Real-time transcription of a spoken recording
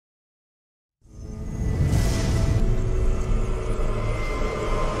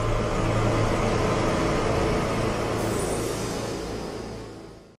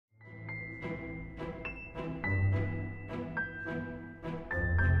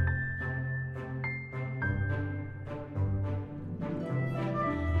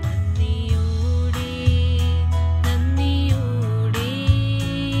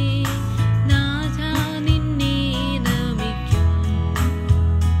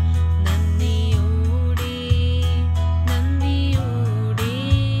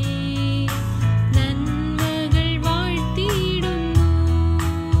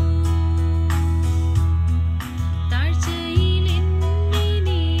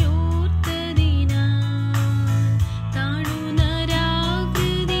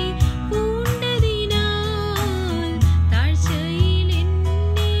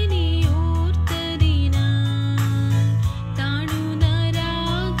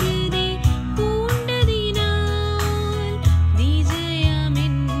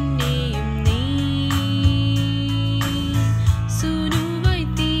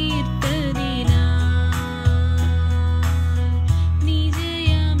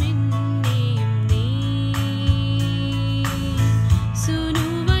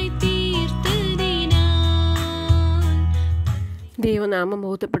നാമം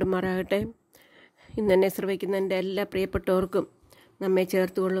ബോധപ്പെടുമാറാകട്ടെ. ഇന്നെന്നെ ശ്രവിക്കുന്ന എൻ്റെ എല്ലാ പ്രിയപ്പെട്ടവർക്കും നമ്മെ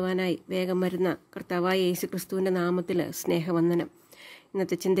ചേർത്തുകൊള്ളുവാനായി വേഗം വരുന്ന കർത്താവായ യേശു ക്രിസ്തുവിൻ്റെ നാമത്തിൽ സ്നേഹവന്ദനം.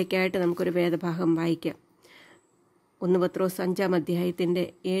 ഇന്നത്തെ ചിന്തയ്ക്കായിട്ട് നമുക്കൊരു വേദഭാഗം വായിക്കാം. 1 പത്രോസ് 5-ാം അധ്യായത്തിൻ്റെ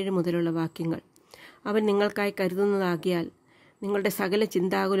 7 മുതലുള്ള വാക്യങ്ങൾ. അവൻ നിങ്ങൾക്കായി കരുതുന്നതാകിയാൽ നിങ്ങളുടെ സകല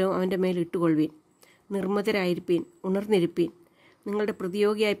ചിന്താകുലവും അവൻ്റെ മേൽ ഇട്ടുകൊള്ളുവീൻ. നിർമ്മതരായിരിപ്പീൻ, ഉണർന്നിരിപ്പീൻ. നിങ്ങളുടെ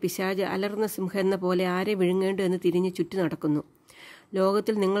പ്രതിയോഗിയായ പിശാച് അലർന്ന സിംഹം എന്ന പോലെ ആരെ വിഴുങ്ങേണ്ടു എന്ന് തിരിഞ്ഞ് ചുറ്റി നടക്കുന്നു.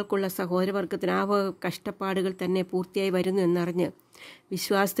 ലോകത്തിൽ നിങ്ങൾക്കുള്ള സഹോദരവർഗത്തിന് ആ കഷ്ടപ്പാടുകൾ തന്നെ പൂർത്തിയായി വരുന്നു എന്നറിഞ്ഞ്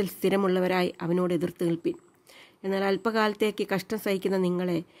വിശ്വാസത്തിൽ സ്ഥിരമുള്ളവരായി അവനോട് എതിർത്ത് നിൽപ്പീൻ. എന്നാൽ അല്പകാലത്തേക്ക് കഷ്ടം സഹിക്കുന്ന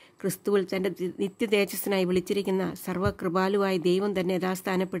നിങ്ങളെ ക്രിസ്തുവിൽ തൻ്റെ നിത്യതേജസ്സിനായി വിളിച്ചിരിക്കുന്ന സർവ്വകൃപാലുവായ ദൈവം തന്നെ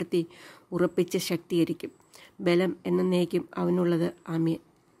യഥാസ്ഥാനപ്പെടുത്തി ഉറപ്പിച്ച് ശക്തീകരിക്കും. ബലം എന്നേക്കും അവനുള്ളത്. ആമേൻ.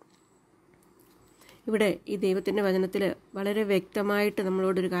 ഇവിടെ ഈ ദൈവത്തിൻ്റെ വചനത്തിൽ വളരെ വ്യക്തമായിട്ട്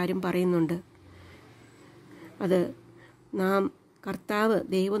നമ്മളോടൊരു കാര്യം പറയുന്നുണ്ട്. അത്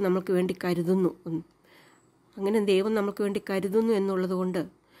ദൈവം നമുക്ക് വേണ്ടി കരുതുന്നു. അങ്ങനെ ദൈവം നമുക്ക് വേണ്ടി കരുതുന്നു എന്നുള്ളത് കൊണ്ട്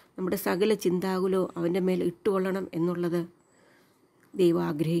നമ്മുടെ സകല ചിന്താകുലോ അവൻ്റെ മേൽ ഇട്ടുകൊള്ളണം എന്നുള്ളത് ദൈവം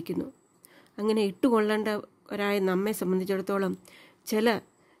ആഗ്രഹിക്കുന്നു. അങ്ങനെ ഇട്ടുകൊള്ളേണ്ടവരായ നമ്മെ സംബന്ധിച്ചിടത്തോളം ചില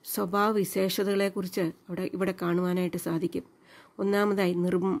സ്വഭാവ വിശേഷതകളെക്കുറിച്ച് ഇവിടെ കാണുവാനായിട്ട് സാധിക്കും. ഒന്നാമതായി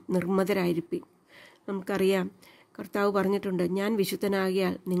നിർമ്മതരായിരിക്കും. നമുക്കറിയാം, കർത്താവ് പറഞ്ഞിട്ടുണ്ട്, ഞാൻ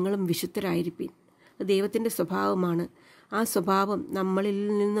വിശുദ്ധനാകിയാൽ നിങ്ങളും വിശുദ്ധരായിരിപ്പീൻ. അത് ദൈവത്തിൻ്റെ സ്വഭാവമാണ്. ആ സ്വഭാവം നമ്മളിൽ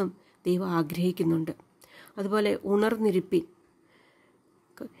നിന്നും ദൈവം ആഗ്രഹിക്കുന്നുണ്ട്. അതുപോലെ ഉണർന്നിരിപ്പീൻ.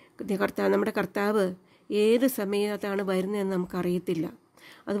 നമ്മുടെ കർത്താവ് ഏത് സമയത്താണ് വരുന്നതെന്ന് നമുക്കറിയത്തില്ല.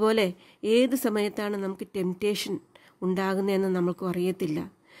 അതുപോലെ ഏത് സമയത്താണ് നമുക്ക് ടെംപ്റ്റേഷൻ ഉണ്ടാകുന്നതെന്ന് നമുക്കും അറിയത്തില്ല.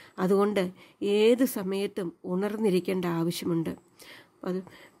 അതുകൊണ്ട് ഏത് സമയത്തും ഉണർന്നിരിക്കേണ്ട ആവശ്യമുണ്ട്. അത്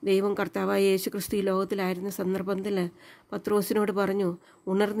ദൈവം കർത്താവായ യേശു ക്രിസ്തു ഈ ലോകത്തിലായിരുന്ന സന്ദർഭത്തിൽ പത്രോസിനോട് പറഞ്ഞു,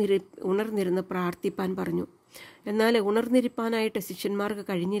 ഉണർന്നിരുന്ന് പ്രാർത്ഥിപ്പാൻ പറഞ്ഞു. എന്നാൽ ഉണർന്നിരിപ്പാനായിട്ട് ശിഷ്യന്മാർക്ക്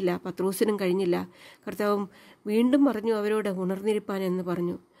കഴിഞ്ഞില്ല, പത്രോസിനും കഴിഞ്ഞില്ല. കർത്താവും വീണ്ടും പറഞ്ഞു അവരോട് ഉണർന്നിരിപ്പാൻ എന്ന്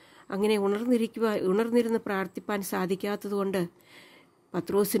പറഞ്ഞു. അങ്ങനെ ഉണർന്നിരുന്ന് പ്രാർത്ഥിപ്പാൻ സാധിക്കാത്തതുകൊണ്ട്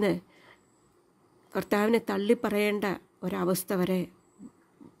പത്രോസിന് കർത്താവിനെ തള്ളിപ്പറയേണ്ട ഒരവസ്ഥ വരെ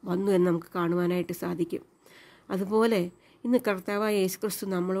വന്നു എന്ന് നമുക്ക് കാണുവാനായിട്ട് സാധിക്കും. അതുപോലെ ഇന്ന് കർത്താവായ യേശുക്രിസ്തു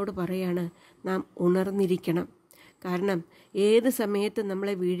നമ്മളോട് പറയാണ്, നാം ഉണർന്നിരിക്കണം. കാരണം ഏത് സമയത്ത്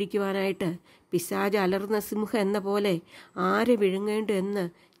നമ്മളെ വീഴിക്കുവാനായിട്ട് പിശാച് അലർന്ന സിംഹം എന്ന പോലെ ആരെ വിഴുങ്ങേണ്ടു എന്ന്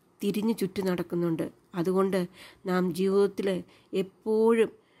തിരിഞ്ഞു ചുറ്റി നടക്കുന്നുണ്ട്. അതുകൊണ്ട് നാം ജീവിതത്തിൽ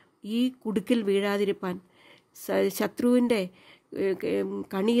എപ്പോഴും ഈ കുടുക്കിൽ വീഴാതിരിപ്പാൻ, ശത്രുവിൻ്റെ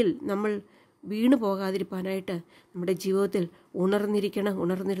കണിയിൽ നമ്മൾ വീണു പോകാതിരിക്കാനായിട്ട് നമ്മുടെ ജീവിതത്തിൽ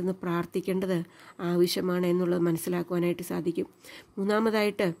ഉണർന്നിരുന്ന് പ്രാർത്ഥിക്കേണ്ടത് ആവശ്യമാണ് എന്നുള്ളത് മനസ്സിലാക്കുവാനായിട്ട് സാധിക്കും.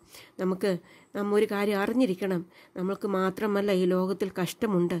 മൂന്നാമതായിട്ട് നാം ഒരു കാര്യം അറിഞ്ഞിരിക്കണം. നമ്മൾക്ക് മാത്രമല്ല ഈ ലോകത്തിൽ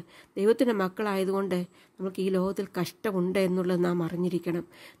കഷ്ടമുണ്ട്. ദൈവത്തിൻ്റെ മക്കളായതുകൊണ്ട് നമുക്ക് ഈ ലോകത്തിൽ കഷ്ടമുണ്ട് എന്നുള്ളത് നാം അറിഞ്ഞിരിക്കണം.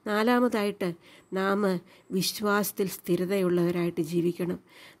 നാലാമതായിട്ട് നാം വിശ്വാസത്തിൽ സ്ഥിരതയുള്ളവരായിട്ട് ജീവിക്കണം.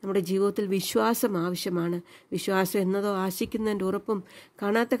 നമ്മുടെ ജീവിതത്തിൽ വിശ്വാസം ആവശ്യമാണ്. വിശ്വാസം എന്നതോ ആശിക്കുന്നതിൻ്റെ ഉറപ്പും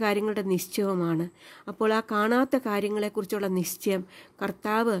കാണാത്ത കാര്യങ്ങളുടെ നിശ്ചയവുമാണ്. അപ്പോൾ ആ കാണാത്ത കാര്യങ്ങളെക്കുറിച്ചുള്ള നിശ്ചയം,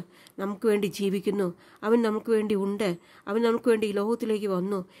 കർത്താവ് നമുക്ക് വേണ്ടി ജീവിക്കുന്നു, അവൻ നമുക്ക് വേണ്ടി ഉണ്ട്, അവൻ നമുക്ക് വേണ്ടി ഈ ലോകത്തിലേക്ക്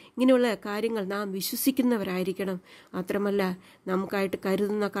വന്നു, ഇങ്ങനെയുള്ള കാര്യങ്ങൾ നാം വിശ്വസിക്കുന്നവരായിരിക്കണം. മാത്രമല്ല നമുക്കായിട്ട്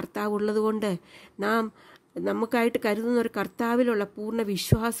കരുതുന്ന കർത്താവ് ഉള്ളതുകൊണ്ട് നമുക്കായിട്ട് കരുതുന്ന ഒരു കർത്താവിലുള്ള പൂർണ്ണ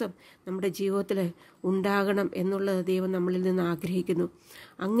വിശ്വാസം നമ്മുടെ ജീവിതത്തിൽ ഉണ്ടാകണം എന്നുള്ളത് ദൈവം നമ്മളിൽ നിന്ന് ആഗ്രഹിക്കുന്നു.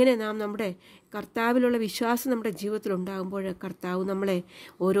 അങ്ങനെ നാം നമ്മുടെ കർത്താവിലുള്ള വിശ്വാസം നമ്മുടെ ജീവിതത്തിൽ ഉണ്ടാകുമ്പോൾ കർത്താവ് നമ്മളെ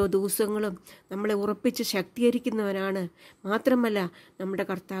ഓരോ ദിവസങ്ങളും നമ്മളെ ഉറപ്പിച്ച് ശക്തീകരിക്കുന്നവനാണ്. മാത്രമല്ല നമ്മുടെ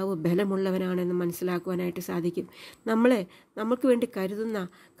കർത്താവ് ബലമുള്ളവനാണെന്ന് മനസ്സിലാക്കുവാനായിട്ട് സാധിക്കും. നമുക്ക് വേണ്ടി കരുതുന്ന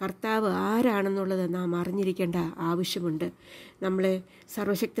കർത്താവ് ആരാണെന്നുള്ളത് നാം അറിഞ്ഞിരിക്കേണ്ട ആവശ്യമുണ്ട്. നമ്മളെ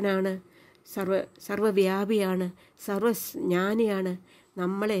സർവശക്തനാണ്, സർവ്വവ്യാപിയാണ്, സർവജ്ഞാനിയാണ്,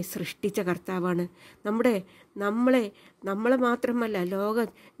 നമ്മളെ സൃഷ്ടിച്ച കർത്താവാണ്. നമ്മളെ മാത്രമല്ല,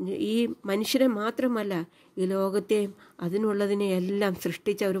 ഈ മനുഷ്യരെ മാത്രമല്ല, ഈ ലോകത്തെയും അതിനുള്ളതിനെ എല്ലാം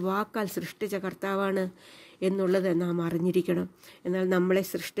സൃഷ്ടിച്ച, ഒരു വാക്കാൽ സൃഷ്ടിച്ച കർത്താവാണ് എന്നുള്ളത് നാം അറിഞ്ഞിരിക്കണം. എന്നാൽ നമ്മളെ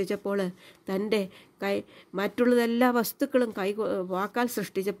സൃഷ്ടിച്ചപ്പോൾ മറ്റുള്ളതെല്ലാ വസ്തുക്കളും വാക്കാൽ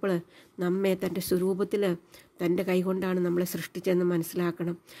സൃഷ്ടിച്ചപ്പോൾ നമ്മെ തൻ്റെ സ്വരൂപത്തിൽ തൻ്റെ കൈകൊണ്ടാണ് നമ്മളെ സൃഷ്ടിച്ചതെന്ന്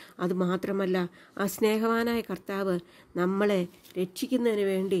മനസ്സിലാക്കണം. അതുമാത്രമല്ല, ആ സ്നേഹവാനായ കർത്താവ് നമ്മളെ രക്ഷിക്കുന്നതിന്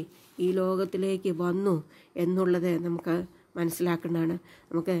വേണ്ടി ഈ ലോകത്തിലേക്ക് വന്നു എന്നുള്ളത് നമുക്ക് മനസ്സിലാക്കേണ്ടതാണ്.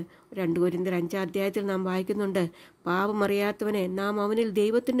 നമുക്ക് 2 കൊരിന്ത്യർ 5-ാം അധ്യായത്തിൽ നാം വായിക്കുന്നുണ്ട്, പാപമറിയാത്തവനെ നാം അവനിൽ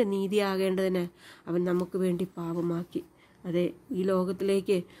ദൈവത്തിൻ്റെ നീതിയാകേണ്ടതിന് അവൻ നമുക്ക് വേണ്ടി പാപമാക്കി. അതെ, ഈ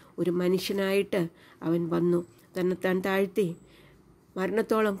ലോകത്തിലേക്ക് ഒരു മനുഷ്യനായിട്ട് അവൻ വന്നു, തന്നെത്താൻ താഴ്ത്തി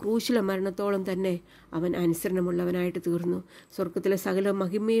മരണത്തോളം, ക്രൂശിലെ മരണത്തോളം തന്നെ അവൻ അനുസരണമുള്ളവനായിട്ട് തീർന്നു. സ്വർഗത്തിലെ സകല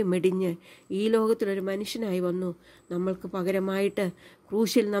മഹിമയും മെടിഞ്ഞ് ഈ ലോകത്തിലൊരു മനുഷ്യനായി വന്നു. നമ്മൾക്ക് പകരമായിട്ട്,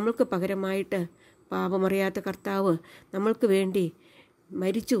 ക്രൂശിൽ നമ്മൾക്ക് പകരമായിട്ട് പാപമറിയാത്ത കർത്താവ് നമ്മൾക്ക് വേണ്ടി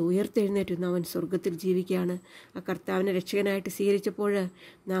മരിച്ചു ഉയർത്തെഴുന്നേറ്റുന്ന അവൻ സ്വർഗത്തിൽ ജീവിക്കുകയാണ്. ആ കർത്താവിനെ രക്ഷകനായിട്ട് സ്വീകരിച്ചപ്പോൾ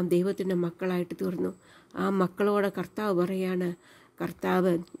നാം ദൈവത്തിൻ്റെ മക്കളായിട്ട് തീർന്നു. ആ മക്കളോട് കർത്താവ് പറയാണ്,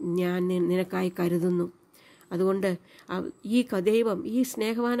 കർത്താവ് ഞാൻ നിനക്കായി കരുതുന്നു. അതുകൊണ്ട് ഈ ദൈവം, ഈ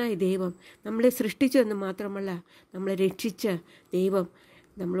സ്നേഹവാനായ ദൈവം നമ്മളെ സൃഷ്ടിച്ചു എന്ന് മാത്രമല്ല, നമ്മളെ രക്ഷിച്ച ദൈവം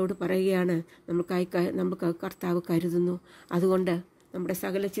നമ്മളോട് പറയുകയാണ്, നമുക്ക് കർത്താവ് കരുതുന്നു. അതുകൊണ്ട് നമ്മുടെ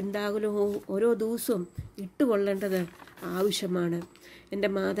സകല ചിന്താകുലവും ഓരോ ദിവസവും ഇട്ടുകൊള്ളേണ്ടത് ആവശ്യമാണ്. എൻ്റെ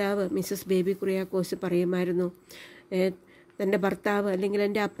മാതാവ് മിസ്സസ് ബേബി കുറിയാക്കോസ് പറയുമായിരുന്നു, തൻ്റെ ഭർത്താവ് അല്ലെങ്കിൽ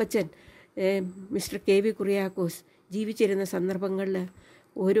എൻ്റെ അപ്പച്ചൻ മിസ്റ്റർ കെ വി കുറിയാക്കോസ് ജീവിച്ചിരുന്ന സന്ദർഭങ്ങളിൽ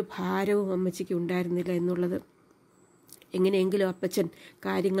ഒരു ഭാരവും അമ്മച്ചിക്ക് ഉണ്ടായിരുന്നില്ല എന്നുള്ളത്. എങ്ങനെയെങ്കിലും അപ്പച്ചൻ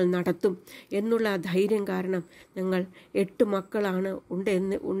കാര്യങ്ങൾ നടത്തും എന്നുള്ള ആ ധൈര്യം കാരണം ഞങ്ങൾ 8 മക്കളാണ്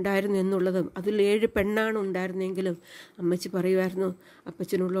ഉണ്ടായിരുന്നു എന്നുള്ളതും അതിൽ 7 പെണ്ണാണ് ഉണ്ടായിരുന്നെങ്കിലും അമ്മച്ചി പറയുമായിരുന്നു,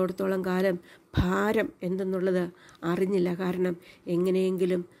 അപ്പച്ചനുള്ളിടത്തോളം കാലം ഭാരം എന്തെന്നുള്ളത് അറിഞ്ഞില്ല. കാരണം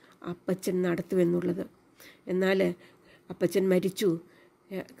എങ്ങനെയെങ്കിലും അപ്പച്ചൻ നടത്തുമെന്നുള്ളത്. എന്നാൽ അപ്പച്ചൻ മരിച്ചു.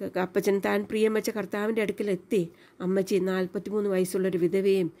 അപ്പച്ചൻ താൻ പ്രിയം വെച്ച കർത്താവിൻ്റെ അടുക്കലെത്തി. അമ്മച്ചി 43 വയസ്സുള്ളൊരു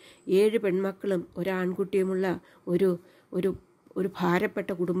വിധവയും 7 പെൺമക്കളും ഒരാൺകുട്ടിയുമുള്ള ഒരു ഭാരപ്പെട്ട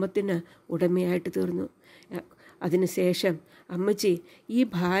കുടുംബത്തിന് ഉടമയായിട്ട് തീർന്നു. അതിനുശേഷം അമ്മച്ചി ഈ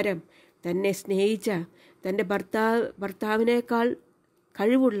ഭാരം തന്നെ സ്നേഹിച്ച തൻ്റെ ഭർത്താവിനേക്കാൾ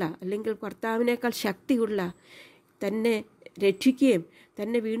കഴിവുള്ള അല്ലെങ്കിൽ ഭർത്താവിനേക്കാൾ ശക്തിയുള്ള, തന്നെ രക്ഷിക്കുകയും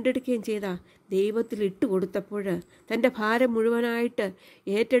തന്നെ വീണ്ടെടുക്കുകയും ചെയ്ത ദൈവത്തിൽ ഇട്ടുകൊടുത്തപ്പോൾ തൻ്റെ ഭാരം മുഴുവനായിട്ട്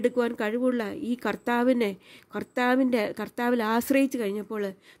ഏറ്റെടുക്കുവാൻ കഴിവുള്ള ഈ കർത്താവിൽ ആശ്രയിച്ച് കഴിഞ്ഞപ്പോൾ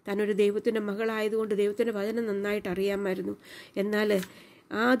താനൊരു ദൈവത്തിൻ്റെ മകളായതുകൊണ്ട് ദൈവത്തിൻ്റെ വചനം നന്നായിട്ട് അറിയാമായിരുന്നു. എന്നാൽ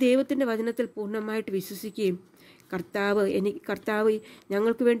ആ ദൈവത്തിൻ്റെ വചനത്തിൽ പൂർണ്ണമായിട്ട് വിശ്വസിക്കുകയും കർത്താവ്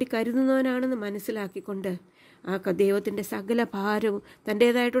ഞങ്ങൾക്ക് വേണ്ടി കരുതുന്നവനാണെന്ന് മനസ്സിലാക്കിക്കൊണ്ട് ആ ദൈവത്തിൻ്റെ സകല ഭാരവും,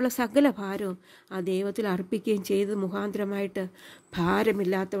 തൻ്റേതായിട്ടുള്ള സകല ഭാരവും ആ ദൈവത്തിൽ അർപ്പിക്കുകയും ചെയ്ത് മുഖാന്തരമായിട്ട്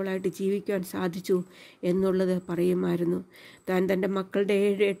ഭാരമില്ലാത്തവളായിട്ട് ജീവിക്കുവാൻ സാധിച്ചു എന്നുള്ളത് പറയുമായിരുന്നു. താൻ തൻ്റെ മക്കളുടെ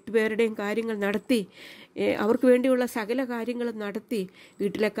 7-8 പേരുടെയും കാര്യങ്ങൾ നടത്തി, അവർക്ക് വേണ്ടിയുള്ള സകല കാര്യങ്ങളും നടത്തി,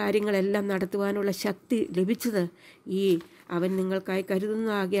 വീട്ടിലെ കാര്യങ്ങളെല്ലാം നടത്തുവാനുള്ള ശക്തി ലഭിച്ചത് ഈ അവൻ നിങ്ങൾക്കായി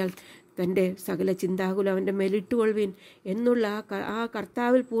കരുതുന്നതാകിയാൽ തൻ്റെ സകല ചിന്താകുലം അവൻ്റെ മേലിട്ടുകൊള്ളുവിൻ എന്നുള്ള ആ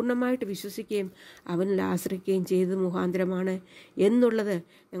കർത്താവിൽ പൂർണ്ണമായിട്ട് വിശ്വസിക്കുകയും അവനിൽ ആശ്രയിക്കുകയും ചെയ്ത് മുഖാന്തരമാണ് എന്നുള്ളത്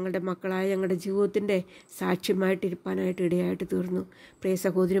ഞങ്ങളുടെ മക്കളായ ഞങ്ങളുടെ ജീവിതത്തിൻ്റെ സാക്ഷ്യമായിട്ടിരിക്കാനായിട്ട് ഇടയായിട്ട് തീർന്നു. പ്രിയ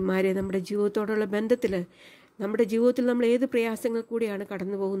സഹോദരിമാരെ, നമ്മുടെ ജീവിതത്തോടുള്ള ബന്ധത്തിൽ, നമ്മുടെ ജീവിതത്തിൽ നമ്മൾ ഏത് പ്രയാസങ്ങൾ കൂടിയാണ്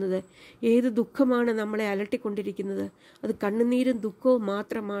കടന്നു പോകുന്നത്, ഏത് ദുഃഖമാണ് നമ്മളെ അലട്ടിക്കൊണ്ടിരിക്കുന്നത്, അത് കണ്ണുനീരും ദുഃഖവും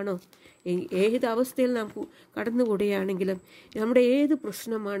മാത്രമാണോ? ഏത് അവസ്ഥയിൽ നാം കടന്നുകൂടുകയാണെങ്കിലും, നമ്മുടെ ഏത്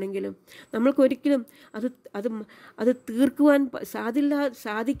പ്രശ്നമാണെങ്കിലും, നമ്മൾക്കൊരിക്കലും അത് തീർക്കുവാൻ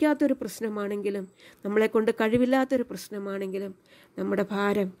സാധിക്കാത്തൊരു പ്രശ്നമാണെങ്കിലും, നമ്മളെക്കൊണ്ട് കഴിവില്ലാത്തൊരു പ്രശ്നമാണെങ്കിലും,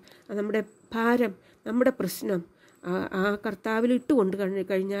 നമ്മുടെ പ്രശ്നം ആ കർത്താവിൽ ഇട്ടുകൊണ്ട്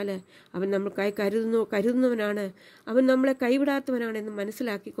കഴിഞ്ഞാൽ അവൻ നമ്മൾക്കായി കരുതുന്നവനാണ്, അവൻ നമ്മളെ കൈവിടാത്തവനാണെന്ന്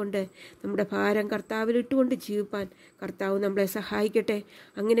മനസ്സിലാക്കിക്കൊണ്ട് നമ്മുടെ ഭാരം കർത്താവിൽ ഇട്ടുകൊണ്ട് ജീവിപ്പാൻ കർത്താവ് നമ്മളെ സഹായിക്കട്ടെ.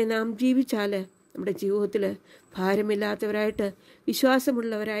 അങ്ങനെ നാം ജീവിച്ചാൽ നമ്മുടെ ജീവിതത്തിൽ ഭാരമില്ലാത്തവരായിട്ട്,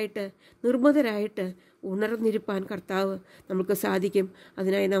 വിശ്വാസമുള്ളവരായിട്ട്, നിർമ്മതരായിട്ട് ഉണർന്നിരിപ്പാൻ കർത്താവ് നമുക്ക് സാധിക്കും.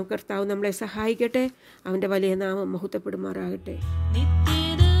 അതിനായി കർത്താവ് നമ്മളെ സഹായിക്കട്ടെ. അവൻ്റെ വലിയ നാമം മഹത്വപ്പെടുമാറാകട്ടെ.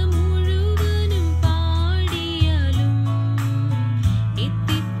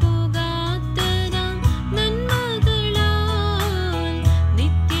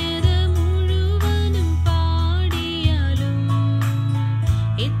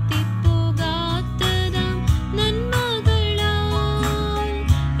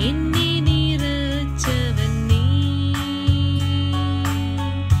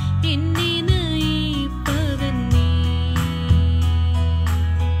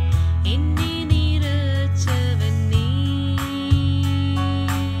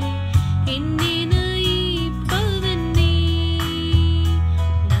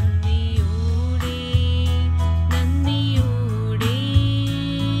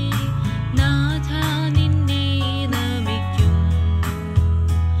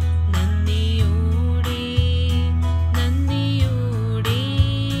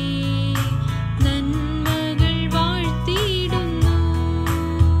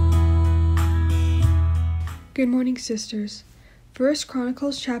 Good morning, sisters. 1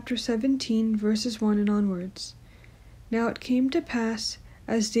 Chronicles chapter 17, verses 1 and onwards. Now it came to pass,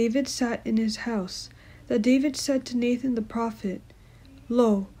 as David sat in his house, that David said to Nathan the prophet,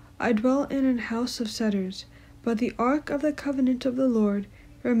 Lo, I dwell in an house of cedars, but the ark of the covenant of the Lord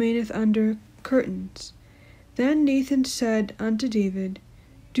remaineth under curtains. Then Nathan said unto David,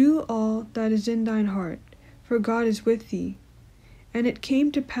 Do all that is in thine heart, for God is with thee. And it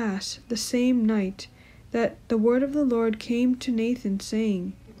came to pass the same night that the word of the Lord came to Nathan,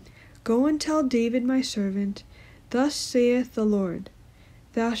 saying, Go and tell David my servant, Thus saith the Lord,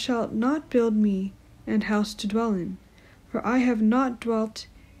 Thou shalt not build me an house to dwell in, for I have not dwelt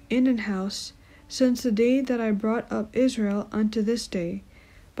in an house since the day that I brought up Israel unto this day,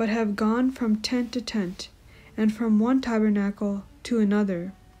 but have gone from tent to tent, and from one tabernacle to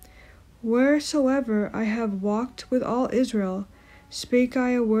another. Wheresoever I have walked with all Israel, spake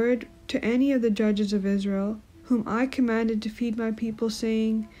I a word to any of the judges of Israel, whom I commanded to feed my people,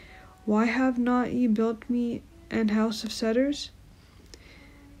 saying, Why have not ye built me an house of cedars?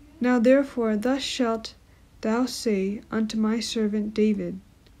 Now therefore thus shalt thou say unto my servant David,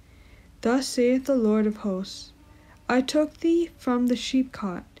 Thus saith the Lord of hosts, I took thee from the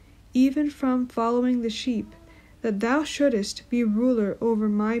sheepcot, even from following the sheep, that thou shouldest be ruler over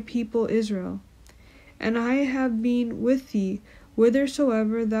my people Israel. And I have been with thee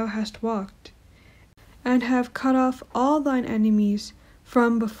whithersoever thou hast walked, and have cut off all thine enemies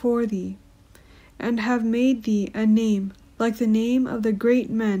from before thee, and have made thee a name like the name of the great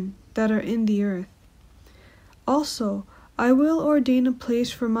men that are in the earth. Also I will ordain a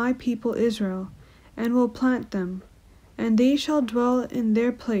place for my people Israel, and will plant them, and they shall dwell in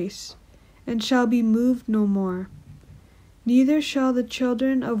their place, and shall be moved no more. Neither shall the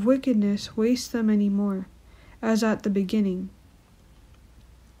children of wickedness waste them any more, as at the beginning.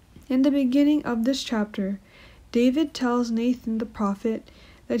 In the beginning of this chapter, David tells Nathan the prophet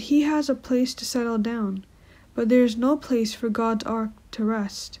that he has a place to settle down, but there is no place for God's ark to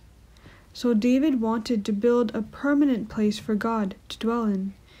rest. So David wanted to build a permanent place for God to dwell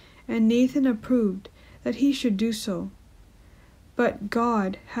in, and Nathan approved that he should do so. But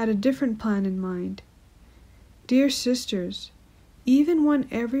God had a different plan in mind. Dear sisters, even when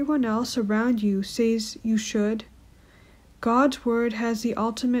everyone else around you says you should, God's word has the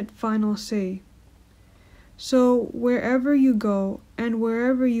ultimate final say. So wherever you go and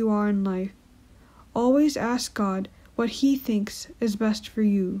wherever you are in life, always ask God what He thinks is best for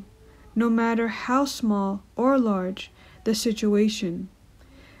you, no matter how small or large the situation.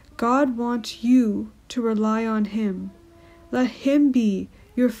 God wants you to rely on Him. Let Him be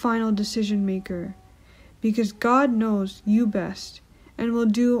your final decision maker, because God knows you best and will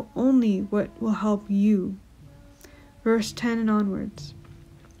do only what will help you. Verse 10 and onwards.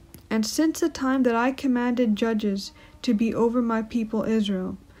 And since the time that I commanded judges to be over my people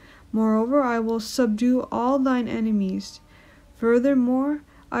Israel, moreover I will subdue all thine enemies. Furthermore,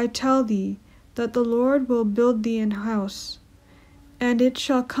 I tell thee that the Lord will build thee an house. And it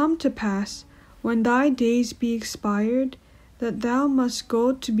shall come to pass, when thy days be expired, that thou must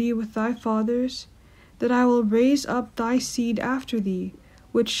go to be with thy fathers, that I will raise up thy seed after thee,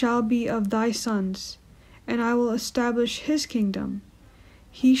 which shall be of thy sons, and I will establish his kingdom.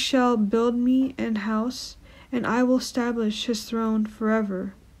 He shall build me an house, and I will establish his throne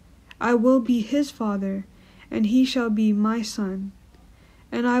forever. I will be his father, and he shall be my son.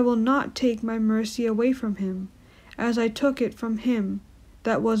 And I will not take my mercy away from him, as I took it from him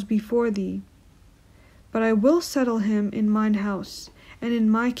that was before thee. But I will settle him in mine house, and in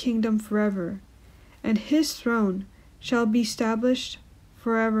my kingdom forever, and his throne shall be established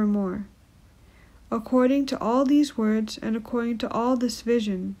forevermore. According to all these words, and according to all this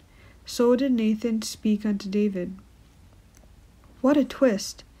vision, so did Nathan speak unto David. What a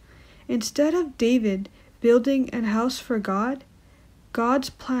twist! Instead of David building an house for God, God's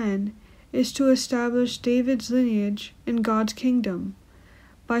plan is to establish David's lineage in God's kingdom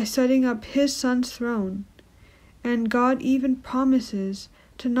by setting up his son's throne, and God even promises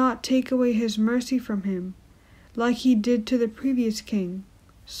to not take away his mercy from him, like he did to the previous king,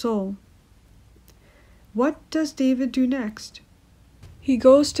 Saul. What does David do next? He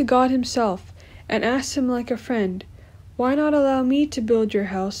goes to God himself and asks him like a friend, Why not allow me to build your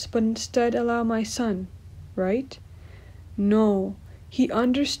house, but instead allow my son? Right? No, he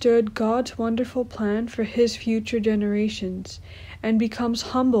understood God's wonderful plan for his future generations, and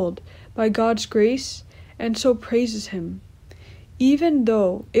becomes humbled by God's grace, and so praises him. Even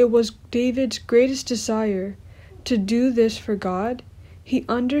though it was David's greatest desire to do this for God, he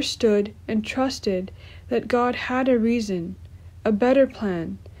understood and trusted that God had a reason, a better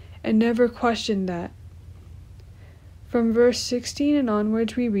plan, and never questioned that. From verse 16 and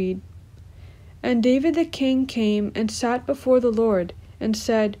onwards we read, And David the king came and sat before the Lord, and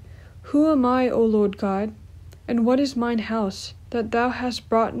said, Who am I, O Lord God? And what is mine house, that thou hast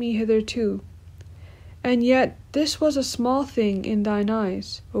brought me hitherto? And yet this was a small thing in thine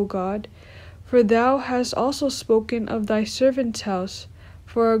eyes, O God, for thou hast also spoken of thy servant's house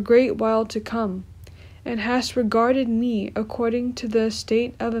for a great while to come, and hast regarded me according to the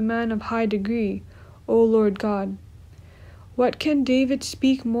estate of a man of high degree, O Lord God. What can David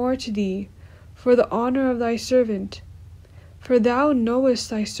speak more to thee, for the honor of thy servant? For thou knowest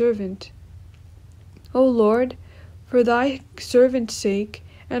thy servant. O Lord, for thy servant's sake,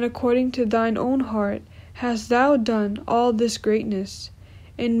 and according to thine own heart, hast thou done all this greatness,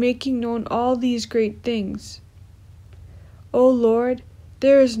 in making known all these great things. O Lord,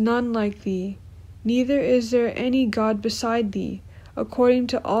 there is none like thee, neither is there any God beside thee, according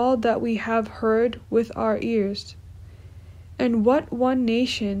to all that we have heard with our ears. And what one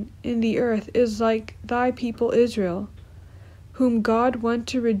nation in the earth is like thy people Israel, whom God went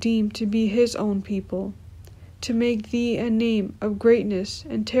to redeem to be his own people, to make thee a name of greatness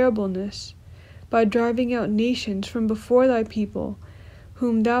and terribleness, by driving out nations from before thy people,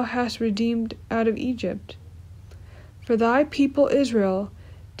 whom thou hast redeemed out of Egypt. For thy people Israel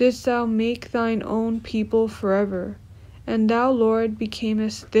didst thou make thine own people forever, and thou, Lord,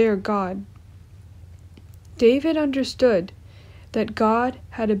 becamest their God. David understood that God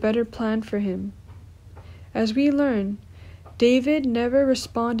had a better plan for him. As we learn, David never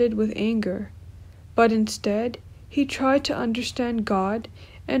responded with anger, but instead he tried to understand God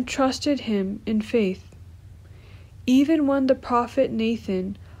and trusted him in faith. Even when the prophet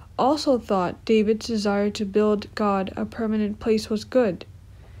Nathan also thought David's desire to build God a permanent place was good.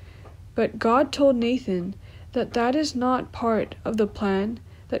 But God told Nathan that that is not part of the plan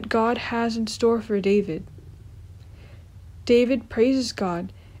that God has in store for David. David praises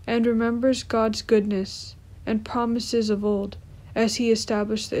God and remembers God's goodness and promises of old as he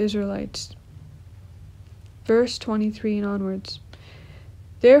established the Israelites. Verse 23 and onwards.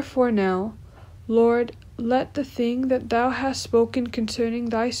 Therefore now, Lord, let the thing that thou hast spoken concerning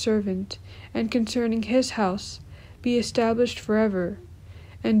thy servant and concerning his house be established forever,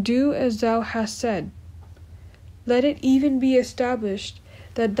 and do as thou hast said. Let it even be established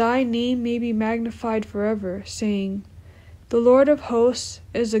that thy name may be magnified forever, saying, The Lord of hosts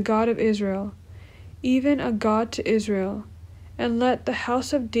is the God of Israel, even a God to Israel. And let the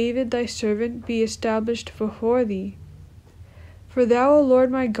house of David thy servant be established before thee. For thou, O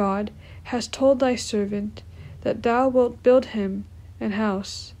Lord my God, hast told thy servant that thou wilt build him an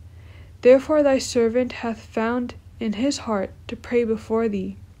house. Therefore thy servant hath found in his heart to pray before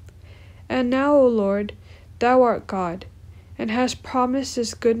thee. And now, O Lord, thou art God, and hast promised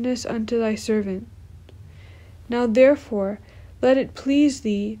this goodness unto thy servant. Now therefore let it please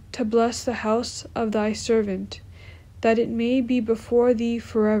thee to bless the house of thy servant, that it may be before thee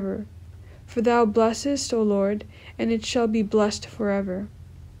forever. For thou blessest, O Lord, and it shall be blessed forever.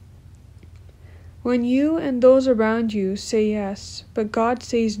 When you and those around you say yes, but God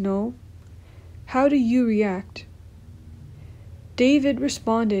says no, how do you react? David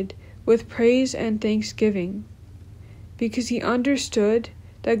responded with praise and thanksgiving, because he understood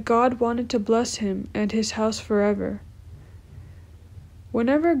that God wanted to bless him and his house forever.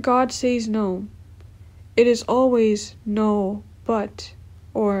 Whenever God says no, it is always no, but,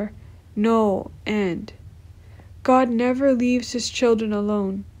 or no, and. God never leaves his children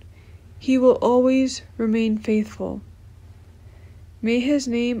alone. He will always remain faithful. May his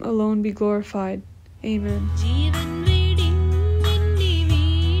name alone be glorified. Amen.